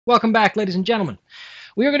Welcome back, ladies and gentlemen.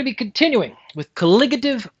 We are going to be continuing with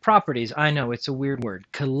colligative properties. I know it's a weird word,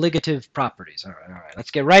 colligative properties. All right, let's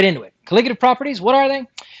get right into it. Colligative properties, what are they?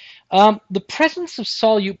 The presence of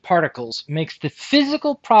solute particles makes the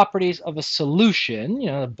physical properties of a solution,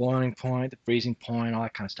 the boiling point, the freezing point, all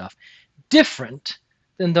that kind of stuff, different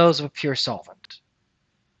than those of a pure solvent.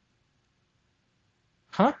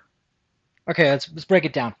 Huh? Okay, let's break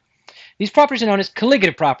it down. These properties are known as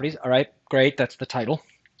colligative properties. All right, great, that's the title.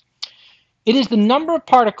 It is the number of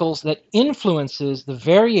particles that influences the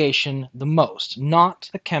variation the most, not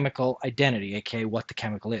the chemical identity, aka what the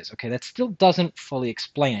chemical is. Okay, that still doesn't fully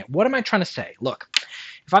explain it. What am I trying to say? Look,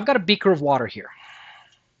 if I've got a beaker of water here,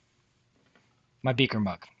 my beaker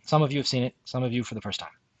mug. Some of you have seen it, some of you for the first time.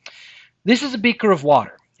 This is a beaker of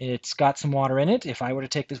water. It's got some water in it. If I were to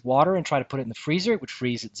take this water and try to put it in the freezer, it would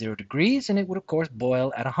freeze at 0 degrees, and it would, of course,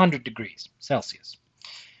 boil at 100 degrees Celsius.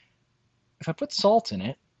 If I put salt in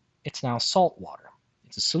it, it's now salt water.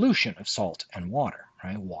 It's a solution of salt and water,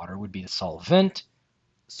 right? Water would be the solvent,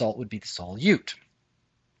 salt would be the solute.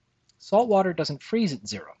 Salt water doesn't freeze at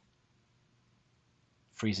 0. It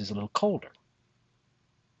freezes a little colder.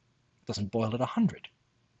 It doesn't boil at 100.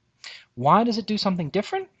 Why does it do something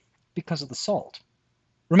different? Because of the salt.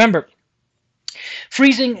 Remember,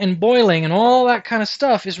 freezing and boiling and all that kind of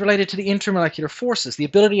stuff is related to the intermolecular forces, the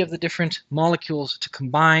ability of the different molecules to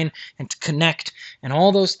combine and to connect and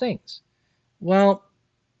all those things. Well,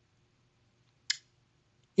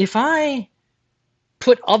 if I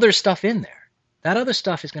put other stuff in there, that other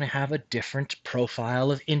stuff is going to have a different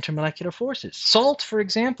profile of intermolecular forces. Salt, for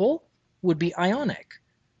example, would be ionic,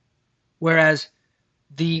 whereas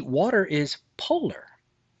the water is polar.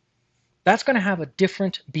 That's going to have a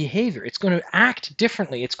different behavior. It's going to act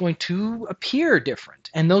differently. It's going to appear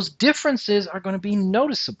different. And those differences are going to be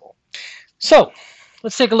noticeable. So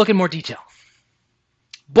let's take a look in more detail.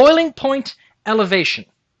 Boiling point elevation.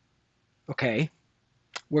 Okay,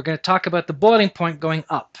 we're going to talk about the boiling point going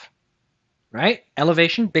up. Right?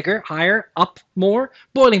 Elevation, bigger, higher, up more.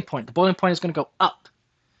 Boiling point. The boiling point is going to go up.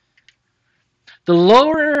 The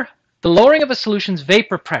lowering of a solution's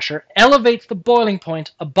vapor pressure elevates the boiling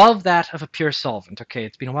point above that of a pure solvent. Okay,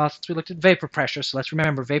 it's been a while since we looked at vapor pressure, so let's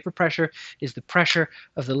remember vapor pressure is the pressure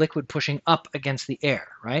of the liquid pushing up against the air,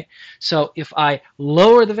 right? So if I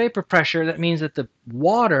lower the vapor pressure, that means that the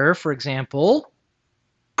water, for example,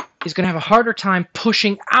 is going to have a harder time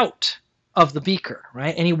pushing out of the beaker,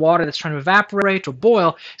 right? Any water that's trying to evaporate or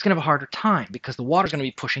boil is going to have a harder time because the water is going to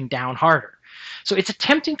be pushing down harder. So it's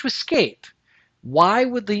attempting to escape. Why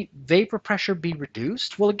would the vapor pressure be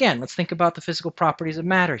reduced? Well, again, let's think about the physical properties of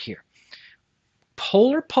matter here.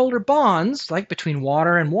 Polar bonds, like between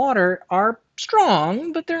water and water, are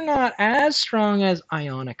strong, but they're not as strong as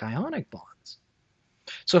ionic bonds.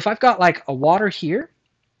 So if I've got like a water here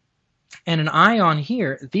and an ion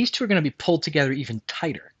here, these two are going to be pulled together even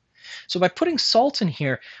tighter. So by putting salt in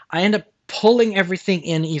here, I end up pulling everything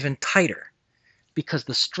in even tighter because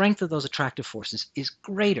the strength of those attractive forces is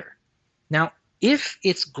greater. Now, if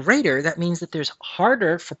it's greater, that means that there's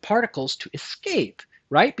harder for particles to escape,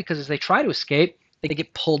 right? Because as they try to escape, they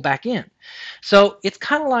get pulled back in. So it's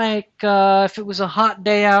kind of like if it was a hot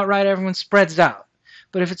day out, right, everyone spreads out.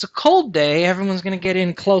 But if it's a cold day, everyone's going to get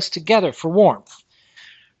in close together for warmth.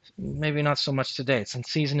 Maybe not so much today. It's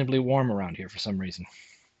unseasonably warm around here for some reason.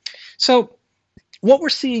 So what we're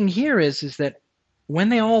seeing here is that when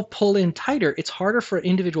they all pull in tighter, it's harder for an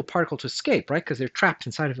individual particle to escape, right? Because they're trapped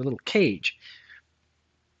inside of a little cage.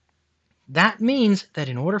 That means that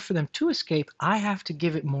in order for them to escape, I have to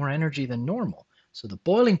give it more energy than normal. So the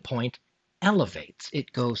boiling point elevates.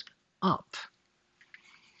 It goes up.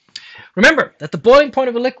 Remember that the boiling point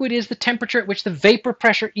of a liquid is the temperature at which the vapor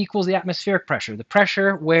pressure equals the atmospheric pressure. The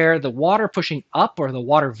pressure where the water pushing up or the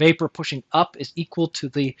water vapor pushing up is equal to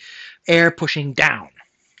the air pushing down.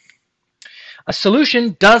 A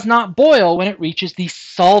solution does not boil when it reaches the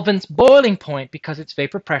solvent's boiling point because its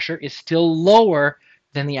vapor pressure is still lower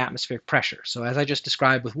than the atmospheric pressure. So as I just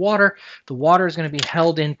described with water, the water is going to be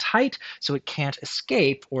held in tight so it can't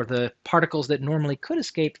escape, or the particles that normally could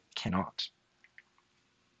escape cannot.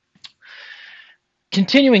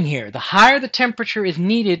 Continuing here, the higher the temperature is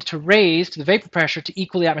needed to raise the vapor pressure to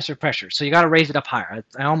equal the atmospheric pressure. So you got to raise it up higher.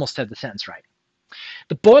 I almost said the sentence right.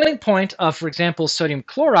 The boiling point of, for example, sodium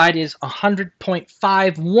chloride is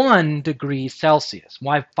 100.51 degrees Celsius.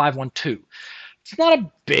 Why 512? It's not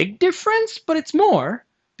a big difference, but it's more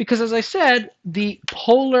because, as I said, the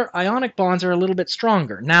polar ionic bonds are a little bit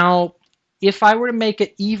stronger. Now, if I were to make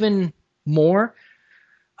it even more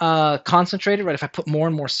concentrated, right, if I put more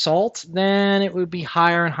and more salt, then it would be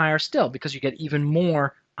higher and higher still because you get even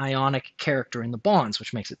more ionic character in the bonds,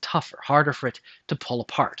 which makes it tougher, harder for it to pull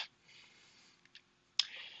apart.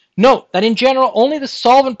 Note that in general, only the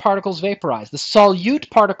solvent particles vaporize. The solute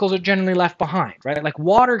particles are generally left behind, right? Like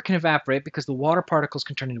water can evaporate because the water particles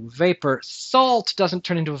can turn into a vapor. Salt doesn't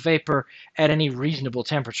turn into a vapor at any reasonable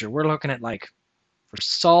temperature. We're looking at, like, for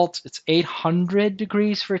salt, it's 800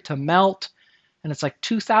 degrees for it to melt, and it's like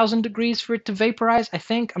 2,000 degrees for it to vaporize, I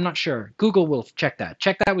think. I'm not sure. Google will check that.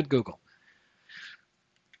 Check that with Google.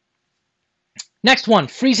 Next one,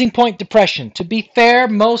 freezing point depression. To be fair,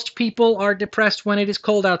 most people are depressed when it is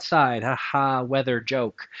cold outside. Haha, weather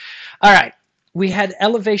joke. All right, we had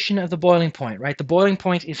elevation of the boiling point, right? The boiling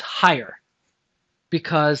point is higher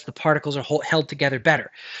because the particles are held together better.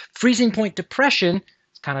 Freezing point depression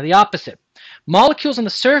is kind of the opposite. Molecules on the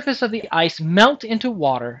surface of the ice melt into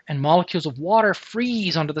water, and molecules of water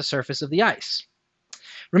freeze onto the surface of the ice.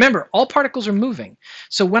 Remember, all particles are moving.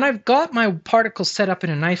 So when I've got my particles set up in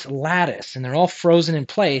a nice lattice and they're all frozen in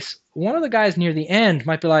place, one of the guys near the end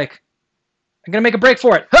might be like, I'm going to make a break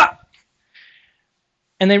for it. Ha!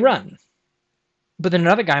 And they run. But then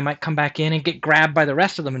another guy might come back in and get grabbed by the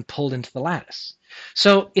rest of them and pulled into the lattice.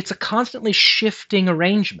 So it's a constantly shifting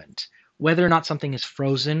arrangement, whether or not something is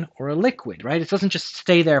frozen or a liquid, right? It doesn't just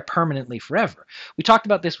stay there permanently forever. We talked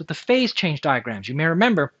about this with the phase change diagrams. You may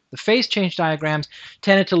remember the phase change diagrams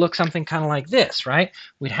tended to look something kind of like this, right?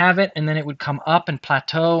 We'd have it, and then it would come up and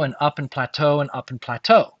plateau, and up and plateau, and up and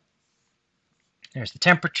plateau. There's the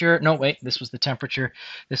temperature. No, wait, this was the temperature.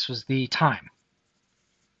 This was the time.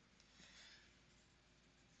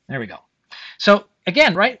 There we go. So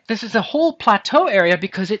again, right, this is a whole plateau area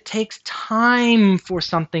because it takes time for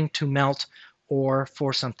something to melt or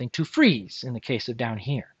for something to freeze in the case of down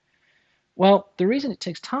here. Well, the reason it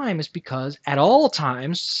takes time is because at all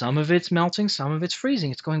times, some of it's melting, some of it's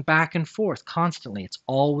freezing. It's going back and forth constantly. It's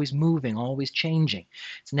always moving, always changing.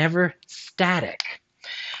 It's never static.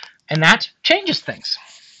 And that changes things.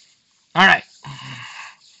 All right.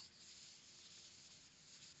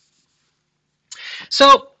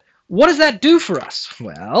 So what does that do for us?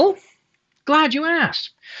 Well, glad you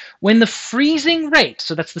asked. When the freezing rate,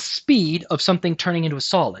 so that's the speed of something turning into a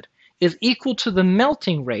solid, is equal to the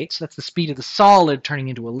melting rate, so that's the speed of the solid turning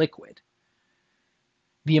into a liquid,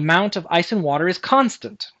 the amount of ice and water is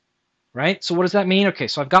constant, right? So what does that mean? Okay,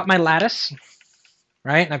 so I've got my lattice,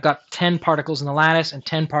 right? And I've got 10 particles in the lattice and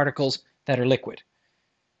 10 particles that are liquid,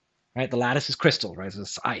 right? The lattice is crystal, right?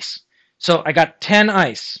 It's ice. So I got 10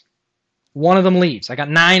 ice. One of them leaves. I got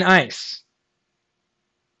 9 ice.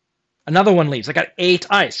 Another one leaves. I got 8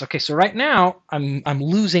 ice. Okay, so right now I'm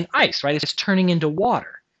losing ice, right? It's turning into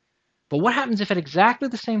water. But what happens if at exactly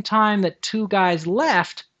the same time that 2 guys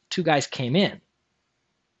left, 2 guys came in?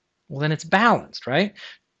 Well, then it's balanced, right?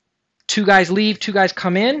 2 guys leave, 2 guys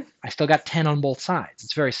come in. I still got 10 on both sides.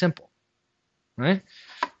 It's very simple, right?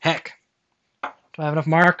 Heck, do I have enough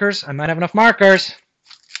markers? I might have enough markers.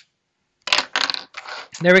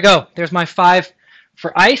 There we go. There's my 5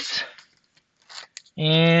 for ice.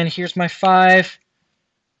 And here's my 5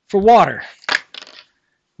 for water.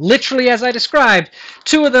 Literally as I described,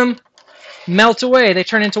 2 of them melt away. They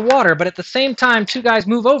turn into water. But at the same time, 2 guys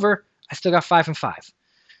move over. I still got 5 and 5.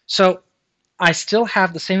 So I still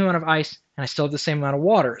have the same amount of ice and I still have the same amount of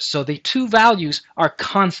water. So the 2 values are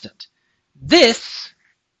constant. This,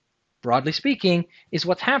 broadly speaking, is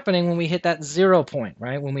what's happening when we hit that 0 point,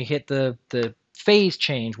 right? When we hit the phase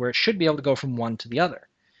change where it should be able to go from one to the other.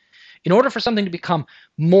 In order for something to become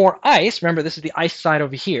more ice, remember this is the ice side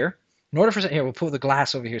over here. In order for, here, we'll put the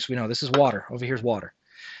glass over here so we know this is water. Over here is water.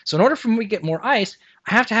 So in order for me to get more ice,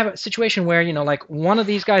 I have to have a situation where, you know, like one of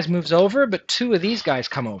these guys moves over, but 2 of these guys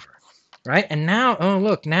come over, right? And now, oh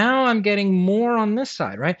look, now I'm getting more on this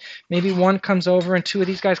side, right? Maybe 1 comes over and 2 of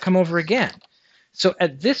these guys come over again. So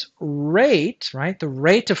at this rate, right, the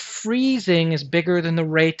rate of freezing is bigger than the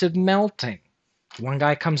rate of melting. 1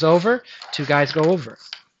 guy comes over, 2 guys go over.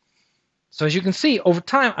 So as you can see, over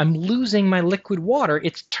time, I'm losing my liquid water.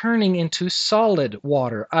 It's turning into solid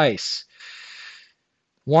water, ice.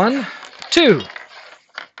 1, 2.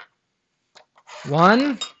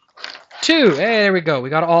 1, 2. Hey, there we go. We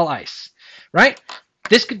got all ice, right?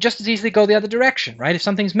 This could just as easily go the other direction, right? If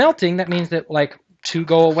something's melting, that means that like 2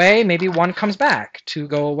 go away, maybe 1 comes back. 2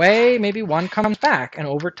 go away, maybe 1 comes back. And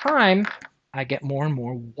over time, I get more and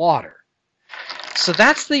more water. So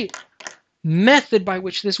that's the method by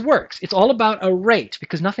which this works. It's all about a rate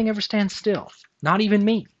because nothing ever stands still, not even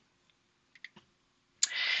me.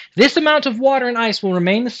 This amount of water and ice will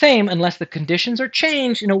remain the same unless the conditions are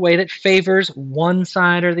changed in a way that favors one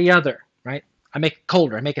side or the other, right? I make it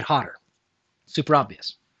colder, I make it hotter. Super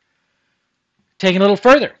obvious. Taking a little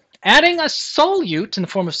further, Adding a solute in the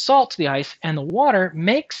form of salt to the ice and the water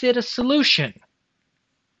makes it a solution.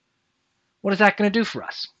 What is that going to do for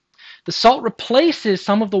us? The salt replaces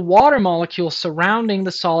some of the water molecules surrounding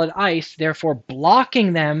the solid ice, therefore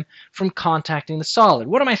blocking them from contacting the solid.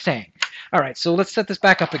 What am I saying? All right, so let's set this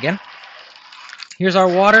back up again. Here's our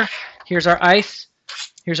water. Here's our ice.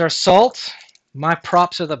 Here's our salt. My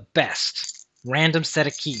props are the best. Random set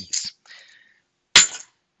of keys.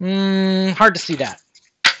 Hard to see that.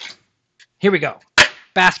 Here we go.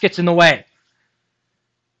 Basket's in the way.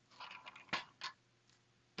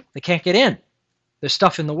 They can't get in. There's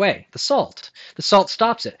stuff in the way. The salt. The salt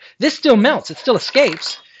stops it. This still melts. It still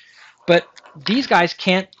escapes. But these guys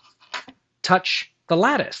can't touch the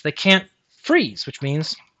lattice. They can't freeze, which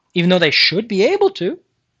means even though they should be able to,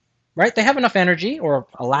 right? They have enough energy or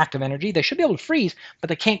a lack of energy. They should be able to freeze, but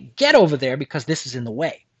they can't get over there because this is in the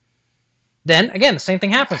way. Then, again, the same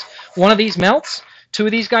thing happens. One of these melts. Two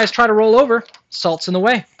of these guys try to roll over. Salt's in the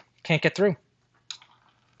way. Can't get through.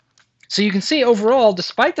 So you can see overall,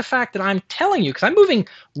 despite the fact that I'm telling you, because I'm moving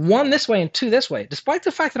one this way and two this way, despite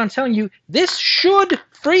the fact that I'm telling you this should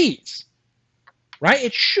freeze, right?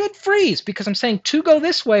 It should freeze because I'm saying two go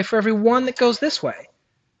this way for every one that goes this way,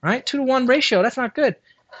 right? 2-to-1 ratio, that's not good.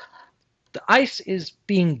 The ice is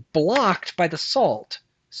being blocked by the salt,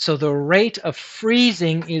 so the rate of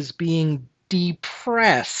freezing is being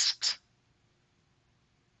depressed.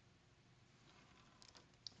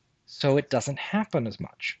 So it doesn't happen as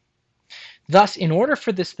much. Thus, in order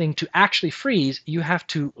for this thing to actually freeze, you have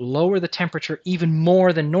to lower the temperature even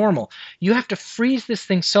more than normal. You have to freeze this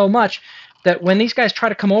thing so much that when these guys try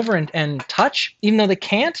to come over and touch, even though they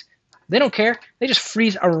can't, they don't care. They just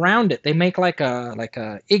freeze around it. They make like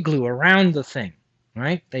a igloo around the thing,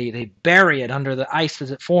 right? They bury it under the ice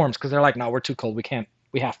as it forms because they're like, no, we're too cold. We can't.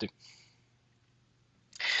 We have to.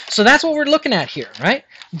 So that's what we're looking at here, right?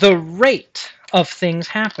 The rate of things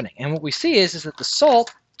happening. And what we see is that the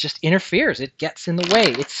salt just interferes. It gets in the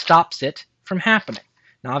way. It stops it from happening.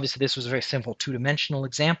 Now, obviously, this was a very simple two-dimensional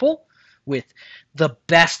example with the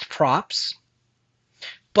best props,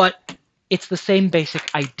 but it's the same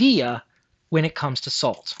basic idea when it comes to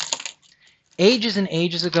salt. Ages and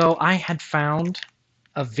ages ago, I had found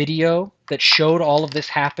a video that showed all of this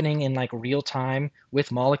happening in like real time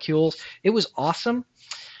with molecules. It was awesome.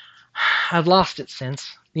 I've lost it since.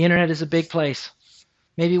 The internet is a big place.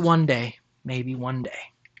 Maybe one day. Maybe one day.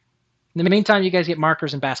 In the meantime, you guys get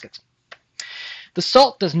markers and baskets. The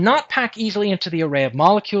salt does not pack easily into the array of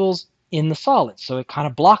molecules in the solids, so it kind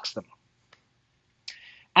of blocks them.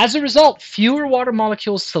 As a result, fewer water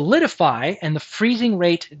molecules solidify and the freezing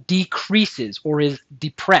rate decreases or is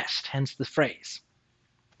depressed, hence the phrase.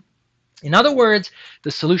 In other words,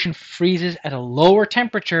 the solution freezes at a lower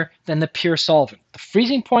temperature than the pure solvent. The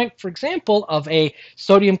freezing point, for example, of a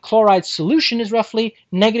sodium chloride solution is roughly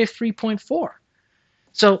 -3.4.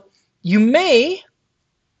 So you may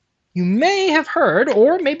have heard,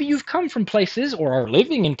 or maybe you've come from places or are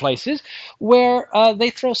living in places where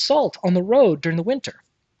they throw salt on the road during the winter.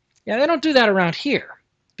 Yeah, they don't do that around here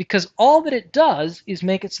because all that it does is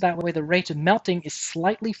make it so that way the rate of melting is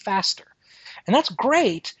slightly faster. And that's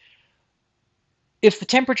great if the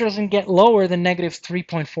temperature doesn't get lower than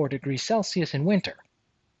 -3.4 degrees Celsius in winter.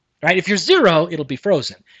 Right? If you're 0, it'll be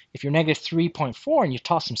frozen. If you're -3.4 and you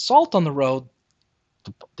toss some salt on the road,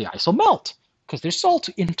 the ice will melt because there's salt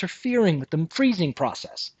interfering with the freezing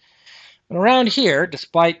process. And around here,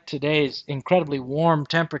 despite today's incredibly warm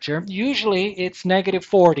temperature, usually it's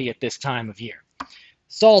 -40 at this time of year.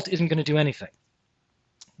 Salt isn't going to do anything.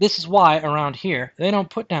 This is why around here they don't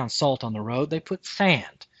put down salt on the road, they put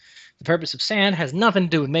sand. The purpose of sand has nothing to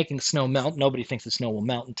do with making the snow melt. Nobody thinks the snow will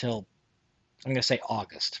melt until, I'm going to say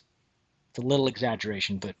August. It's a little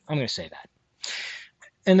exaggeration, but I'm going to say that.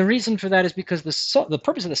 And the reason for that is because the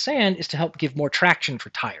purpose of the sand is to help give more traction for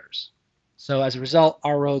tires. So as a result,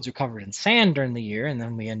 our roads are covered in sand during the year, and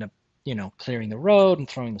then we end up, clearing the road and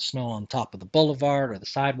throwing the snow on top of the boulevard or the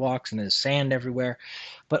sidewalks, and there's sand everywhere.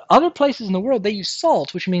 But other places in the world, they use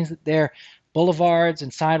salt, which means that their boulevards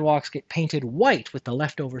and sidewalks get painted white with the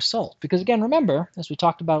leftover salt. Because again, remember, as we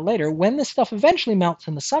talked about later, when this stuff eventually melts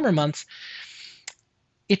in the summer months,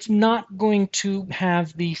 it's not going to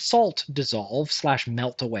have the salt dissolve /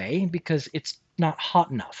 melt away because it's not hot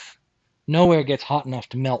enough. Nowhere gets hot enough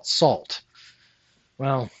to melt salt.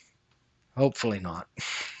 Well, hopefully not.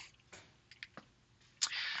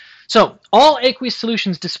 So all aqueous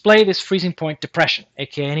solutions display this freezing point depression,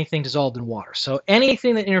 aka anything dissolved in water. So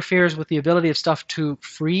anything that interferes with the ability of stuff to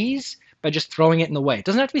freeze by just throwing it in the way. It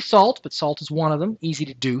doesn't have to be salt, but salt is one of them. Easy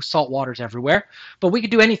to do. Salt water's everywhere. But we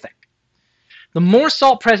could do anything. The more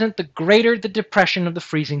salt present, the greater the depression of the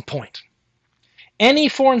freezing point. Any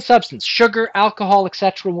foreign substance, sugar, alcohol,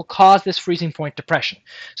 etc., will cause this freezing point depression.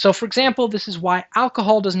 So, for example, this is why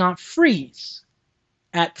alcohol does not freeze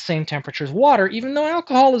at the same temperature as water, even though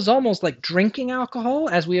alcohol is almost like drinking alcohol,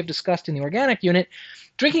 as we have discussed in the organic unit.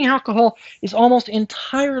 Drinking alcohol is almost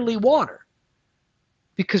entirely water,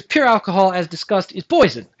 because pure alcohol, as discussed, is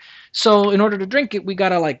poison. So in order to drink it, we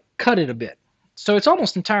gotta like cut it a bit. So it's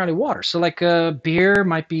almost entirely water. So like a beer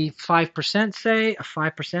might be 5%, say. A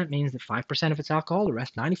 5% means that 5% of it's alcohol, the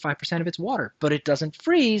rest 95% of it's water. But it doesn't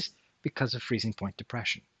freeze because of freezing point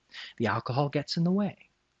depression. The alcohol gets in the way.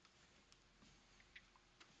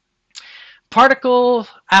 Particle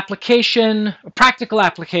application, a practical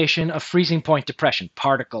application of freezing point depression.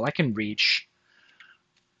 Particle, I can reach.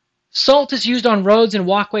 Salt is used on roads and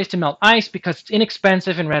walkways to melt ice because it's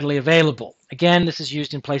inexpensive and readily available. Again, this is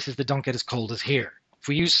used in places that don't get as cold as here. If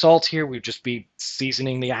we use salt here, we'd just be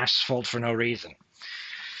seasoning the asphalt for no reason.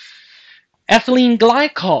 Ethylene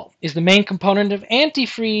glycol is the main component of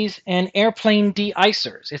antifreeze and airplane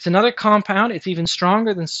de-icers. It's another compound. It's even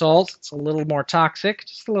stronger than salt. It's a little more toxic,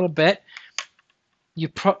 just a little bit. You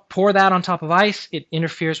pour that on top of ice, it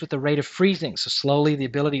interferes with the rate of freezing. So slowly the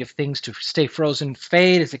ability of things to stay frozen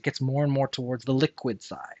fade as it gets more and more towards the liquid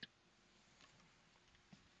side.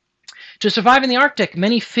 To survive in the Arctic,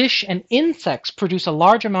 many fish and insects produce a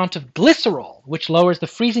large amount of glycerol, which lowers the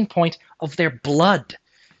freezing point of their blood.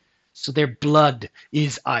 So their blood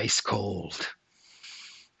is ice cold.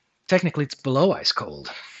 Technically, it's below ice cold,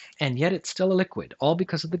 and yet it's still a liquid, all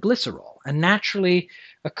because of the glycerol, a naturally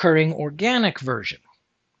occurring organic version.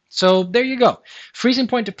 So there you go. Freezing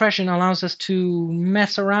point depression allows us to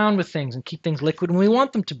mess around with things and keep things liquid when we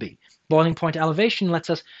want them to be. Boiling point elevation lets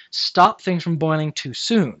us stop things from boiling too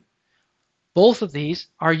soon. Both of these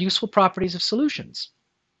are useful properties of solutions.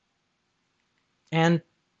 And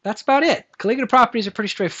that's about it. Colligative properties are pretty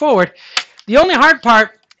straightforward. The only hard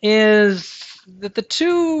part is that the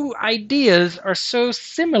two ideas are so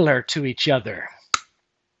similar to each other.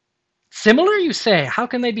 Similar, you say? How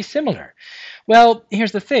can they be similar? Well,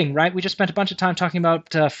 here's the thing, right? We just spent a bunch of time talking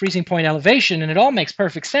about freezing point elevation, and it all makes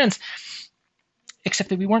perfect sense, except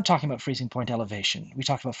that we weren't talking about freezing point elevation. We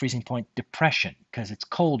talked about freezing point depression, because it's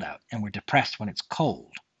cold out, and we're depressed when it's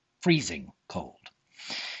cold, freezing cold.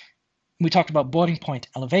 We talked about boiling point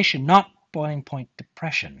elevation, not boiling point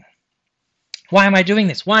depression. Why am I doing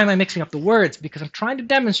this? Why am I mixing up the words? Because I'm trying to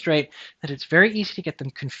demonstrate that it's very easy to get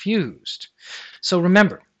them confused. So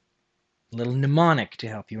remember, a little mnemonic to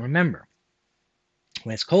help you remember.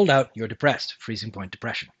 When it's cold out, you're depressed, freezing point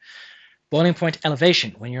depression. Boiling point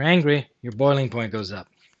elevation, when you're angry, your boiling point goes up.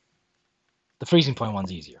 The freezing point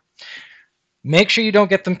one's easier. Make sure you don't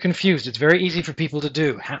get them confused. It's very easy for people to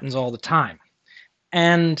do. It happens all the time.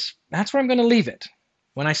 And that's where I'm going to leave it.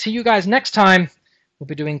 When I see you guys next time, we'll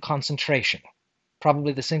be doing concentration.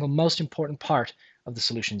 Probably the single most important part of the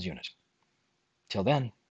solutions unit. Till then.